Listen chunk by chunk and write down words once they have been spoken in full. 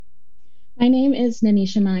My name is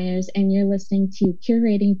Nanisha Myers, and you're listening to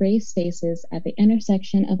Curating Brave Spaces at the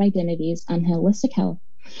Intersection of Identities on Holistic Health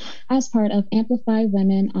as part of Amplify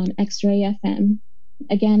Women on X-Ray FM.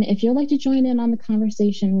 Again, if you'd like to join in on the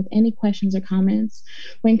conversation with any questions or comments,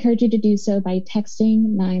 we encourage you to do so by texting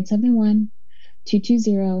 971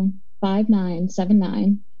 220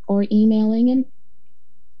 5979 or emailing in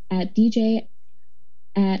at dj@xray.fm.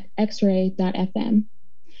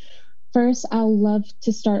 First, I'll love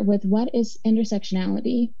to start with what is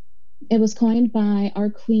intersectionality? It was coined by our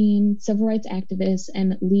queen, civil rights activist,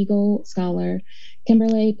 and legal scholar,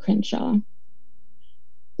 Kimberly Crenshaw.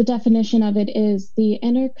 The definition of it is the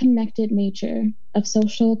interconnected nature of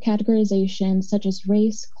social categorizations such as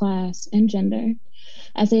race, class, and gender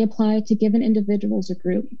as they apply to given individuals or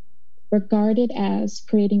group, regarded as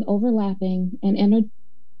creating overlapping and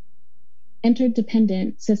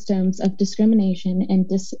interdependent systems of discrimination and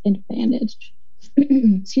disadvantage.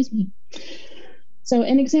 Excuse me. So,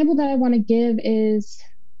 an example that I want to give is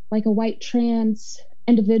like a white trans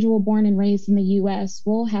individual born and raised in the US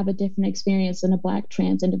will have a different experience than a Black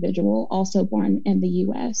trans individual also born in the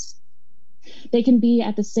US. They can be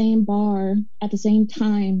at the same bar at the same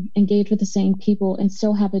time, engage with the same people, and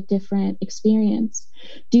still have a different experience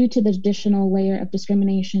due to the additional layer of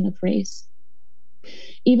discrimination of race.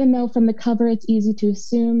 Even though from the cover it's easy to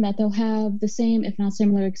assume that they'll have the same, if not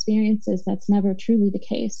similar, experiences, that's never truly the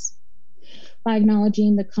case. By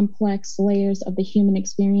acknowledging the complex layers of the human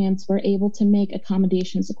experience, we're able to make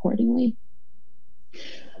accommodations accordingly.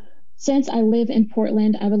 Since I live in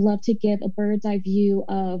Portland, I would love to give a bird's eye view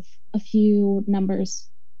of a few numbers.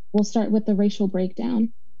 We'll start with the racial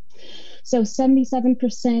breakdown. So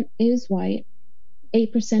 77% is white,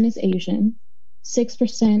 8% is Asian,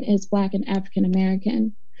 6% is Black and African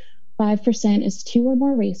American, 5% is two or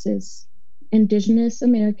more races. Indigenous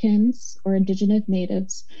Americans or Indigenous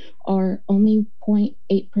natives are only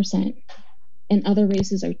 0.8%, and other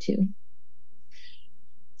races are 2.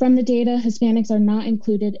 From the data, Hispanics are not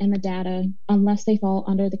included in the data unless they fall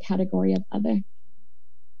under the category of other.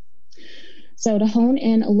 So to hone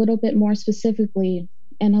in a little bit more specifically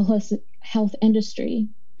in the holistic health industry,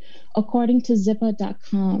 according to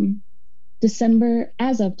Zippa.com,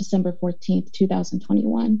 as of December 14th,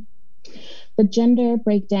 2021, the gender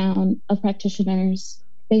breakdown of practitioners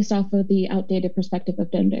based off of the outdated perspective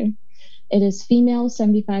of gender. It is female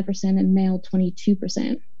 75% and male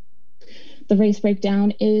 22%. The race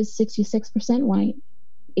breakdown is 66% white,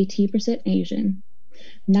 18% Asian,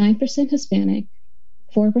 9% Hispanic,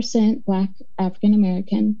 4% Black African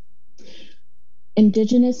American,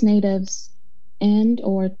 Indigenous natives, and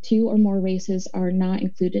or 2 or more races are not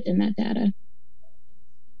included in that data.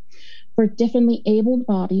 For differently abled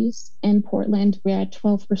bodies in Portland, we're at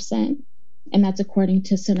 12%, and that's according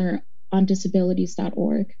to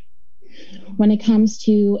centerondisabilities.org. When it comes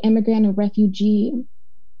to immigrant or refugee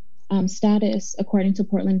status, according to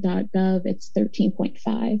portland.gov, it's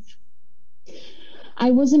 13.5.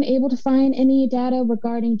 I wasn't able to find any data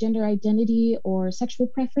regarding gender identity or sexual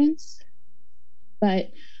preference,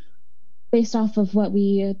 but based off of what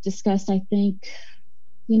we discussed, I think,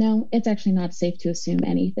 it's actually not safe to assume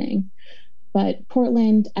anything. But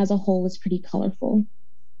Portland as a whole is pretty colorful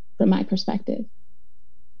from my perspective.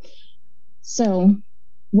 So,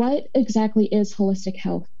 what exactly is holistic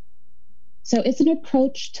health? So, it's an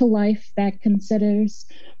approach to life that considers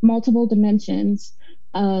multiple dimensions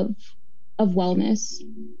of wellness.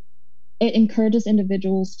 It encourages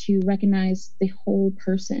individuals to recognize the whole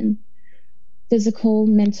person: physical,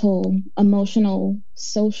 mental, emotional,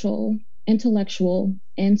 social, intellectual,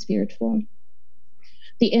 and spiritual.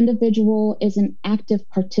 The individual is an active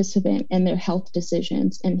participant in their health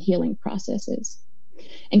decisions and healing processes,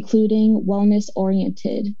 including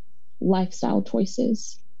wellness-oriented lifestyle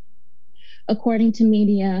choices. According to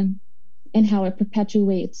media and how it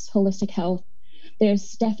perpetuates holistic health,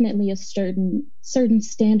 there's definitely a certain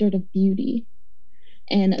standard of beauty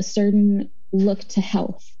and a certain look to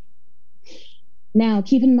health. Now,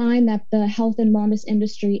 keep in mind that the health and wellness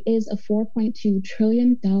industry is a $4.2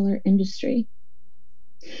 trillion industry.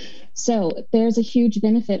 So there's a huge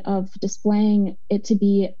benefit of displaying it to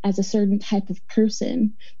be as a certain type of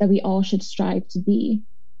person that we all should strive to be.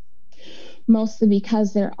 Mostly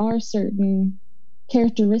because there are certain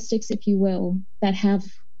characteristics, if you will, that have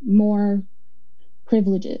more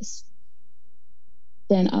privileges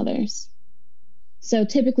than others. So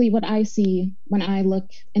typically what I see when I look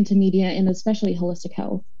into media, and especially holistic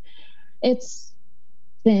health, it's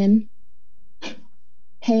thin,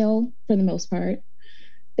 pale for the most part.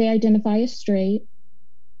 They identify as straight.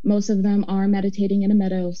 Most of them are meditating in a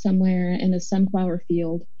meadow somewhere in a sunflower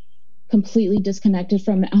field, completely disconnected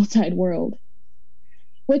from the outside world,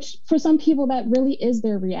 which for some people, that really is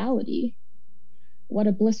their reality. What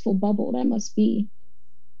a blissful bubble that must be.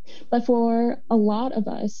 But for a lot of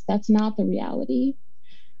us, that's not the reality.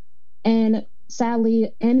 And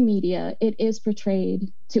sadly, in media, it is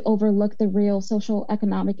portrayed to overlook the real social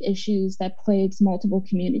economic issues that plagues multiple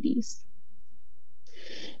communities.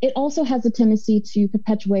 It also has a tendency to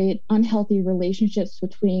perpetuate unhealthy relationships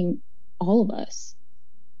between all of us,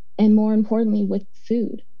 and more importantly, with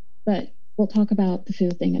food. But we'll talk about the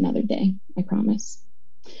food thing another day, I promise.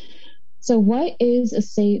 So, what is a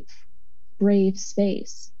safe, brave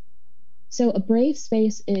space? So, a brave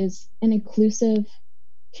space is an inclusive,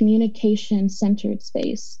 communication centered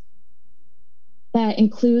space that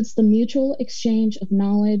includes the mutual exchange of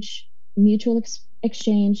knowledge, mutual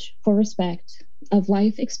exchange for respect of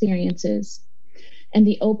life experiences, and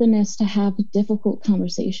the openness to have difficult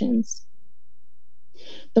conversations.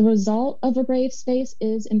 The result of a brave space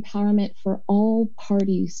is empowerment for all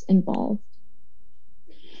parties involved.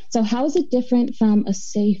 So, how is it different from a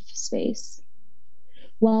safe space?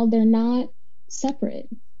 Well, they're not separate,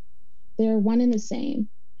 they're one and the same.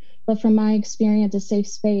 But from my experience, a safe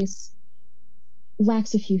space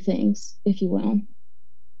lacks a few things, if you will.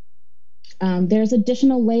 There's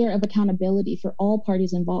additional layer of accountability for all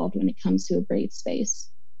parties involved when it comes to a brave space.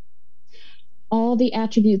 All the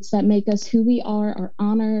attributes that make us who we are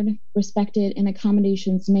honored, respected, and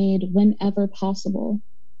accommodations made whenever possible.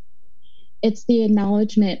 It's the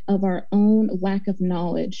acknowledgement of our own lack of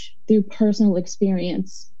knowledge through personal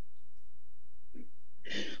experience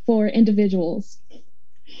for individuals.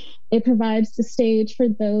 It provides the stage for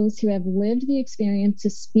those who have lived the experience to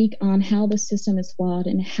speak on how the system is flawed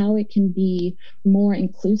and how it can be more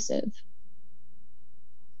inclusive.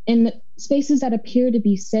 In spaces that appear to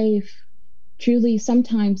be safe, truly,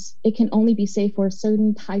 sometimes it can only be safe for a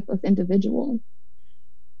certain type of individual.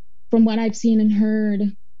 From what I've seen and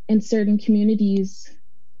heard in certain communities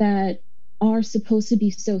that are supposed to be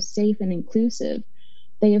so safe and inclusive,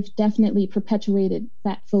 they have definitely perpetuated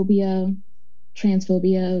fat phobia,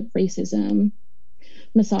 transphobia, racism,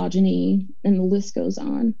 misogyny, and the list goes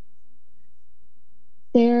on.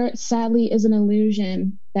 There sadly is an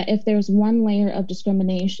illusion that if there's one layer of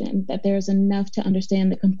discrimination, that there's enough to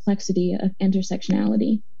understand the complexity of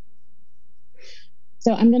intersectionality.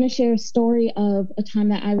 So I'm going to share a story of a time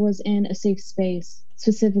that I was in a safe space,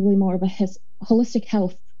 specifically more of a holistic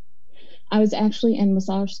health. I was actually in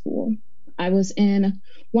massage school. I was in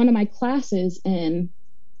one of my classes, and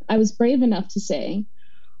I was brave enough to say,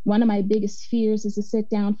 one of my biggest fears is to sit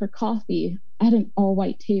down for coffee at an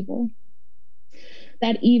all-white table.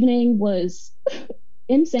 That evening was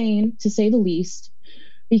insane, to say the least,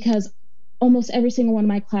 because almost every single one of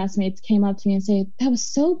my classmates came up to me and said, "That was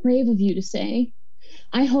so brave of you to say.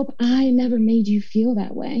 I hope I never made you feel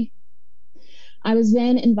that way." I was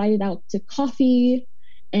then invited out to coffee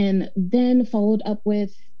and then followed up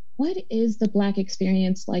with, what is the Black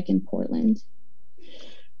experience like in Portland?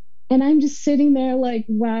 And I'm just sitting there like,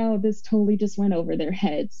 wow, this totally just went over their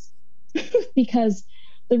heads. Because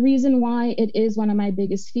the reason why it is one of my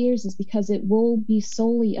biggest fears is because it will be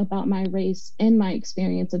solely about my race and my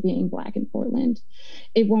experience of being Black in Portland.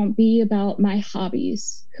 It won't be about my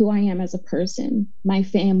hobbies, who I am as a person, my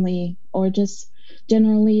family, or just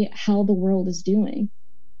generally how the world is doing.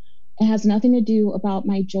 It has nothing to do about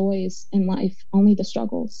my joys in life, only the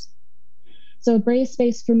struggles. So a brave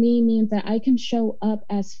space for me means that I can show up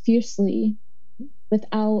as fiercely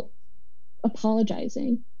without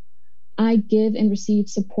apologizing. I give and receive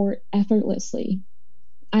support effortlessly.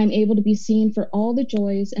 I'm able to be seen for all the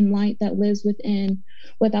joys and light that lives within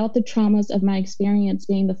without the traumas of my experience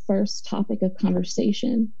being the first topic of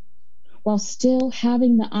conversation, while still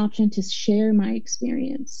having the option to share my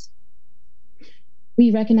experience.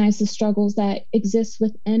 We recognize the struggles that exist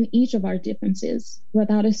within each of our differences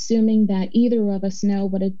without assuming that either of us know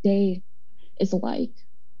what a day is like.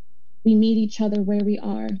 We meet each other where we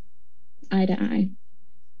are, eye to eye.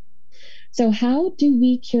 So how do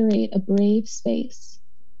we curate a brave space?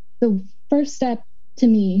 The first step to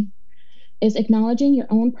me is acknowledging your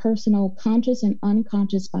own personal conscious and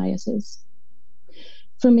unconscious biases.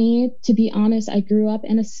 For me, to be honest, I grew up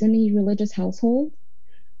in a semi-religious household.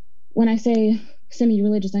 When I say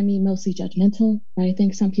semi-religious, I mean mostly judgmental. I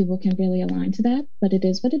think some people can really align to that, but it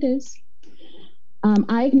is what it is.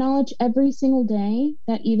 I acknowledge every single day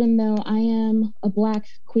that even though I am a Black,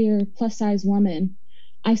 queer, plus-size woman,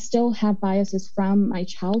 I still have biases from my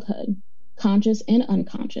childhood, conscious and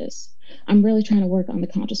unconscious. I'm really trying to work on the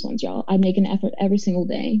conscious ones, y'all. I make an effort every single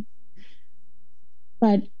day.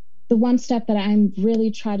 But The one step that I'm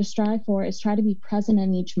really try to strive for is try to be present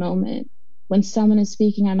in each moment. When someone is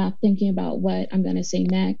speaking, I'm not thinking about what I'm going to say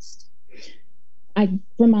next. I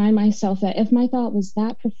remind myself that if my thought was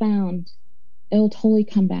that profound, it'll totally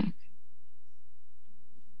come back.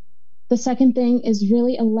 The second thing is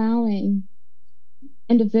really allowing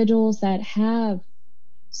individuals that have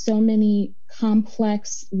so many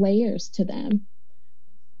complex layers to them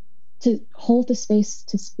to hold the space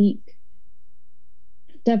to speak.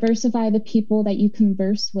 Diversify the people that you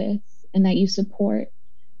converse with and that you support.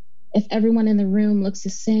 If everyone in the room looks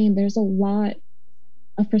the same, there's a lot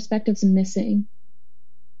of perspectives missing.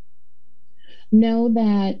 Know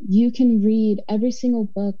that you can read every single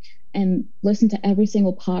book and listen to every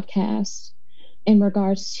single podcast in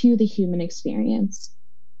regards to the human experience.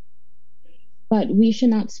 But we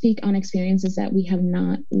should not speak on experiences that we have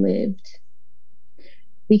not lived.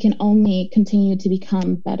 We can only continue to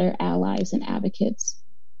become better allies and advocates.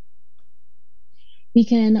 We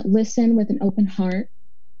can listen with an open heart.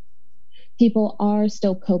 People are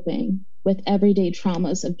still coping with everyday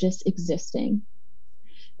traumas of just existing.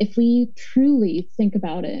 If we truly think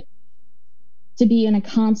about it, to be in a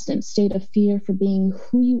constant state of fear for being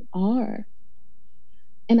who you are.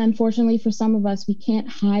 And unfortunately, for some of us, we can't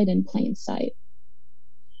hide in plain sight.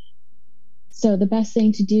 So the best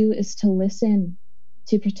thing to do is to listen,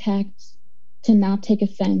 to protect, to not take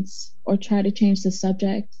offense or try to change the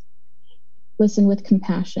subject. Listen with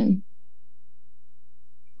compassion.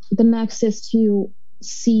 The next is to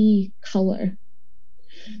see color.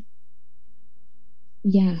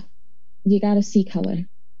 Yeah, you got to see color.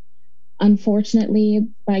 Unfortunately,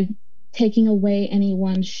 by taking away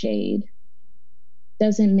anyone's shade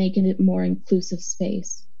doesn't make it a more inclusive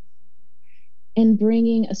space. And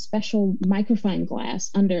bringing a special microfine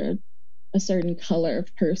glass under a certain color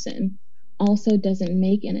of person also doesn't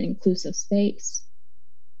make it an inclusive space.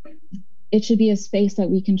 It should be a space that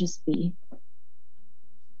we can just be.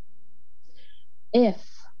 If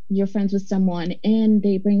you're friends with someone and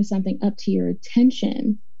they bring something up to your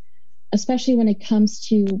attention, especially when it comes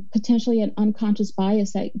to potentially an unconscious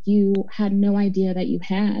bias that you had no idea that you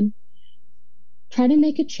had, try to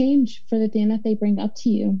make a change for the thing that they bring up to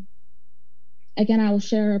you. Again, I will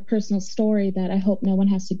share a personal story that I hope no one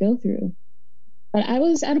has to go through. But I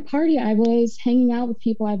was at a party. I was hanging out with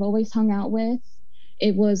people I've always hung out with.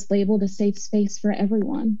 It was labeled a safe space for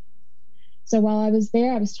everyone. So while I was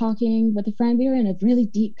there, I was talking with a friend. We were in a really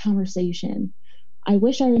deep conversation. I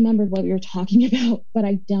wish I remembered what we were talking about, but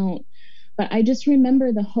I don't. But I just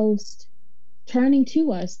remember the host turning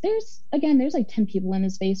to us. There's like 10 people in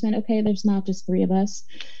this basement. Okay, there's not just 3 of us.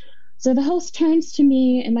 So the host turns to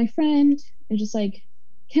me and my friend and just like,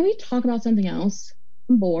 can we talk about something else?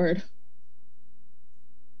 I'm bored.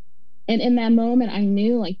 And in that moment, I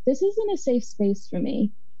knew like, this isn't a safe space for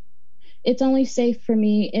me. It's only safe for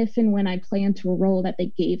me if and when I play into a role that they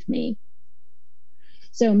gave me.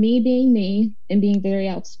 So me being me and being very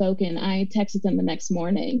outspoken, I texted them the next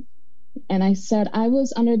morning and I said, I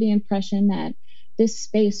was under the impression that this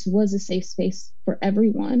space was a safe space for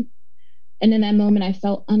everyone. And in that moment, I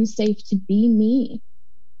felt unsafe to be me.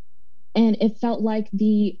 And it felt like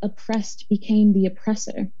the oppressed became the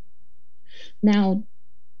oppressor. Now,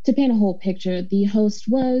 to paint a whole picture, the host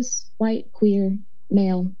was white, queer,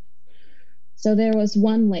 male. So there was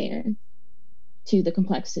one layer to the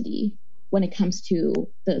complexity when it comes to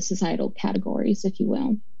the societal categories, if you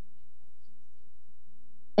will.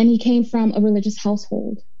 And he came from a religious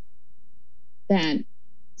household that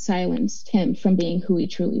silenced him from being who he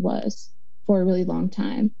truly was for a really long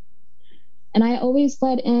time. And I always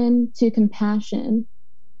led into compassion,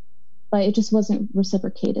 but it just wasn't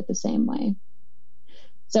reciprocated the same way.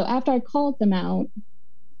 So after I called them out,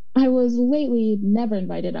 I was lately never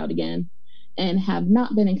invited out again and have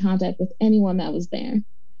not been in contact with anyone that was there.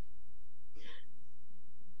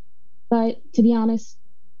 But to be honest,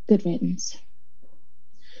 good riddance.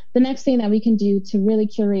 The next thing that we can do to really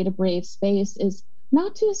curate a brave space is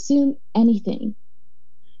not to assume anything.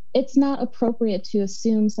 It's not appropriate to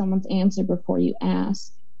assume someone's answer before you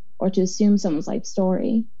ask or to assume someone's life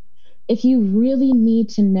story. If you really need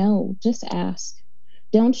to know, just ask.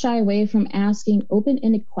 Don't shy away from asking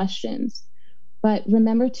open-ended questions, but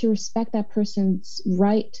remember to respect that person's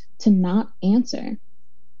right to not answer.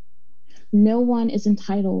 No one is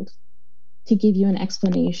entitled to give you an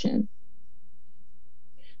explanation.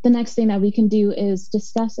 The next thing that we can do is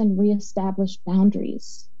discuss and reestablish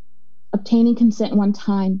boundaries. Obtaining consent one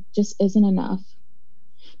time just isn't enough.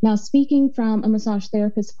 Now, speaking from a massage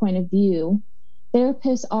therapist's point of view,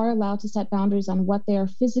 therapists are allowed to set boundaries on what they are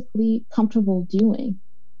physically comfortable doing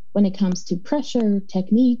when it comes to pressure,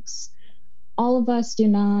 techniques, all of us do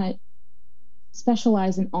not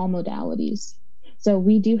specialize in all modalities. So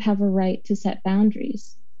we do have a right to set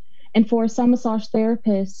boundaries. And for some massage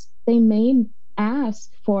therapists, they may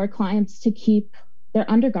ask for clients to keep their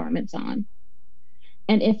undergarments on.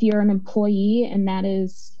 And if you're an employee and that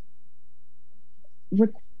is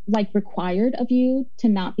required of you to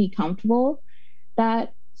not be comfortable,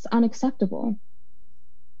 that's unacceptable.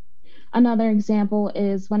 Another example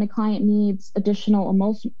is when a client needs additional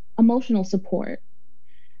emotional support.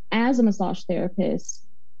 As a massage therapist,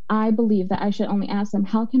 I believe that I should only ask them,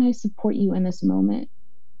 how can I support you in this moment?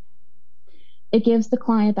 It gives the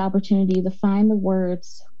client the opportunity to find the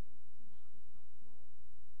words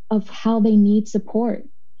of how they need support.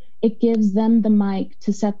 It gives them the mic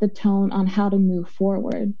to set the tone on how to move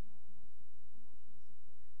forward.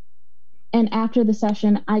 And after the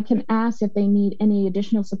session, I can ask if they need any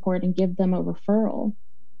additional support and give them a referral.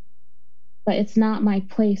 But it's not my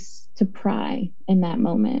place to pry in that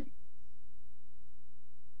moment.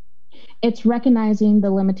 It's recognizing the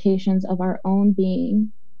limitations of our own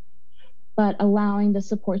being, but allowing the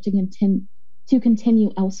support to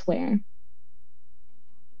continue elsewhere.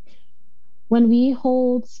 When we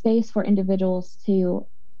hold space for individuals to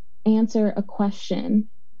answer a question,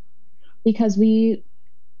 because we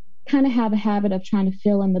kind of have a habit of trying to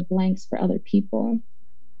fill in the blanks for other people,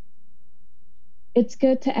 it's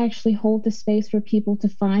good to actually hold the space for people to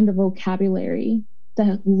find the vocabulary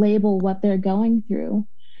to label what they're going through.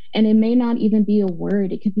 And it may not even be a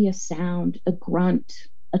word, it could be a sound, a grunt,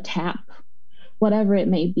 a tap, whatever it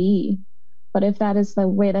may be. But if that is the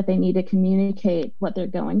way that they need to communicate what they're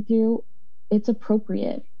going through, it's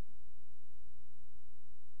appropriate.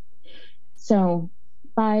 So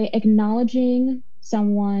by acknowledging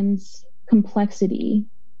someone's complexity,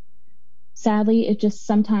 sadly, it just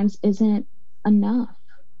sometimes isn't enough.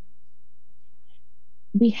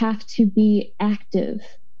 We have to be active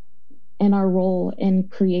in our role in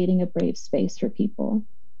creating a brave space for people.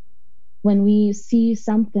 When we see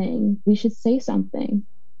something, we should say something,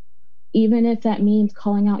 even if that means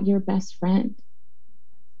calling out your best friend.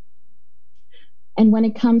 And when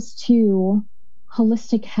it comes to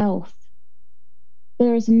holistic health,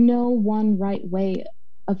 there's no one right way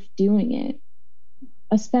of doing it,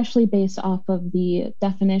 especially based off of the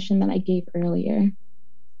definition that I gave earlier.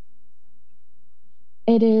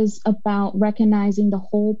 It is about recognizing the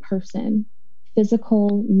whole person: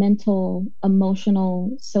 physical, mental,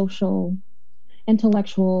 emotional, social,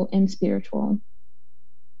 intellectual, and spiritual.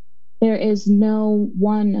 There is no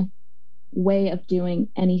one way of doing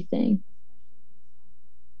anything.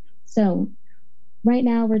 So right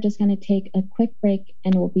now, we're just going to take a quick break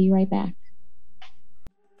and we'll be right back.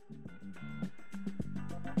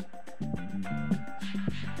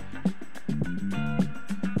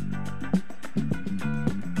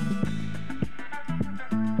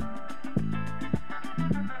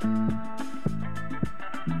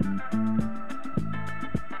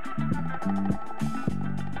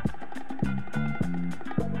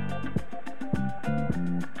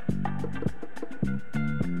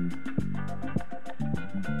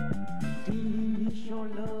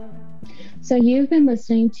 So you've been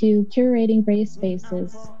listening to Curating Brave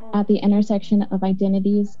Spaces at the intersection of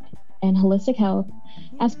identities and holistic health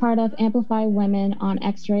as part of Amplify Women on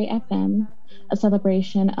X-Ray FM, a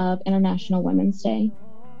celebration of International Women's Day.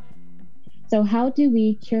 So how do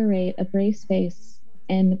we curate a brave space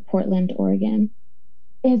in Portland, Oregon?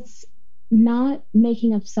 It's not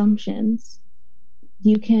making assumptions.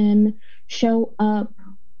 You can show up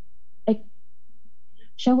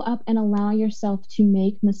and allow yourself to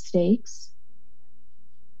make mistakes,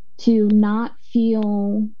 to not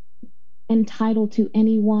feel entitled to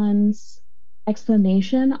anyone's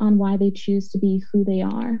explanation on why they choose to be who they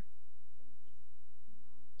are,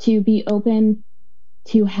 to be open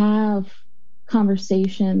to have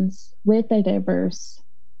conversations with a diverse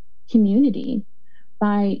community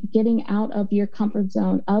by getting out of your comfort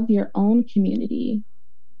zone of your own community.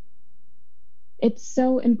 It's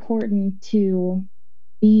so important to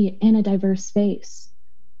be in a diverse space.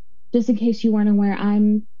 Just in case you weren't aware,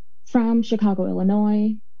 I'm from Chicago,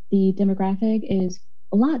 Illinois. The demographic is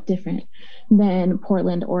a lot different than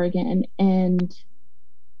Portland, Oregon. And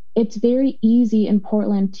it's very easy in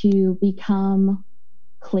Portland to become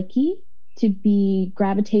cliquey, to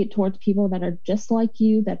gravitate towards people that are just like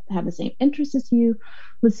you, that have the same interests as you,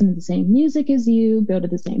 listen to the same music as you, go to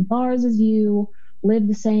the same bars as you, live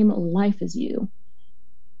the same life as you.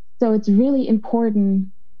 So it's really important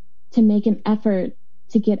to make an effort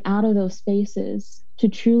to get out of those spaces, to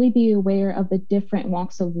truly be aware of the different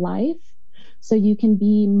walks of life so you can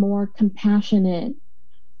be more compassionate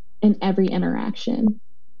in every interaction.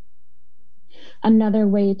 Another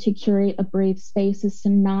way to curate a brave space is to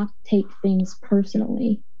not take things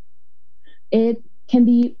personally. It can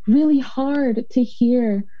be really hard to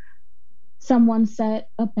hear someone set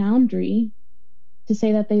a boundary to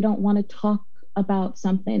say that they don't want to talk about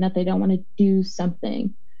something, that they don't want to do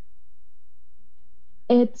something.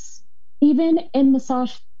 It's even in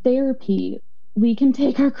massage therapy, we can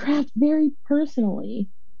take our craft very personally.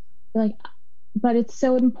 Like, but it's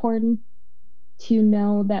so important to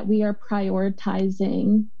know that we are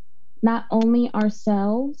prioritizing not only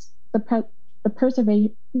ourselves, the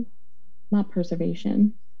preservation, not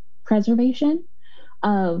preservation, preservation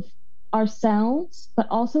of ourselves, but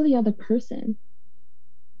also the other person.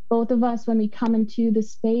 Both of us, when we come into the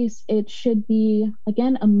space, it should be,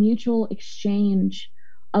 again, a mutual exchange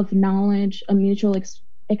of knowledge, a mutual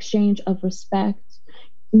exchange of respect,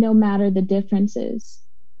 no matter the differences.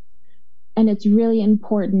 And it's really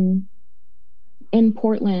important in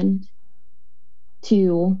Portland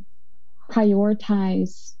to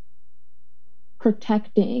prioritize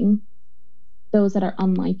protecting those that are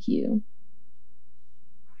unlike you.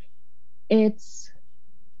 It's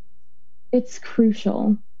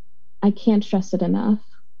crucial. I can't stress it enough.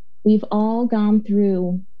 We've all gone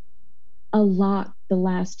through a lot the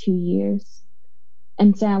last 2 years.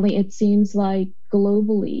 And sadly, it seems like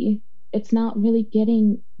globally, it's not really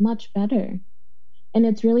getting much better. And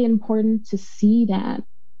it's really important to see that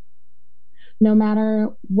no matter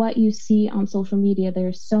what you see on social media,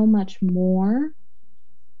 there's so much more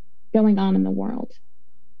going on in the world.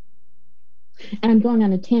 And I'm going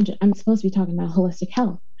on a tangent. I'm supposed to be talking about holistic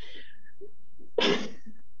health.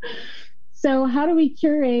 So, how do we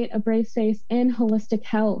curate a brave space in holistic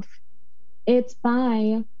health? It's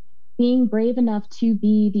by being brave enough to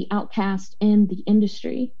be the outcast in the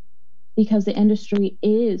industry, because the industry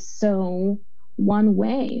is so one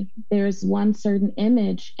way. There's one certain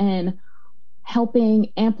image, and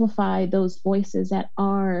helping amplify those voices that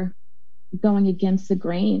are going against the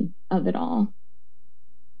grain of it all.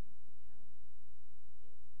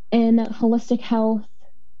 In holistic health,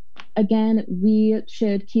 again, we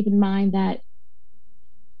should keep in mind that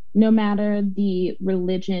no matter the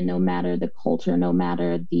religion, no matter the culture, no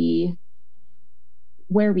matter the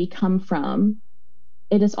where we come from,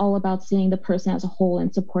 it is all about seeing the person as a whole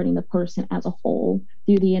and supporting the person as a whole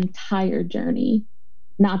through the entire journey,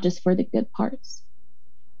 not just for the good parts.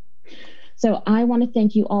 So I want to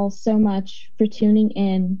thank you all so much for tuning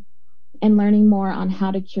in and learning more on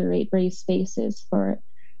how to curate brave spaces for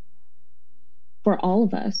all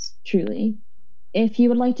of us, truly. If you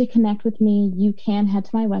would like to connect with me, you can head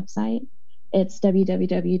to my website. It's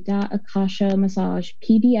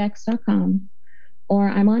www.akashamassagepdx.com, or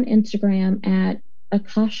I'm on Instagram at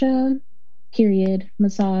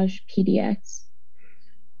akasha_massagepdx.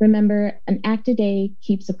 Remember, an act a day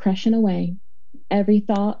keeps oppression away. Every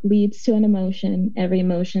thought leads to an emotion. Every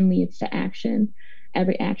emotion leads to action.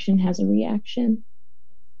 Every action has a reaction.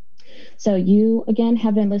 So you, again,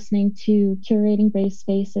 have been listening to Curating Brave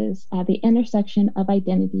Spaces at the intersection of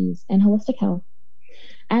identities and holistic health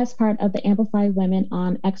as part of the Amplify Women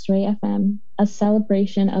on X-Ray FM, a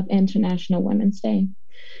celebration of International Women's Day.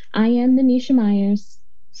 I am Nanisha Myers.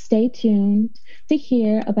 Stay tuned to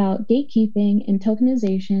hear about gatekeeping and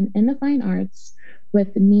tokenization in the fine arts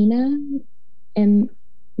with Nina and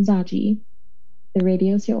Zaji. The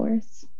radio's yours.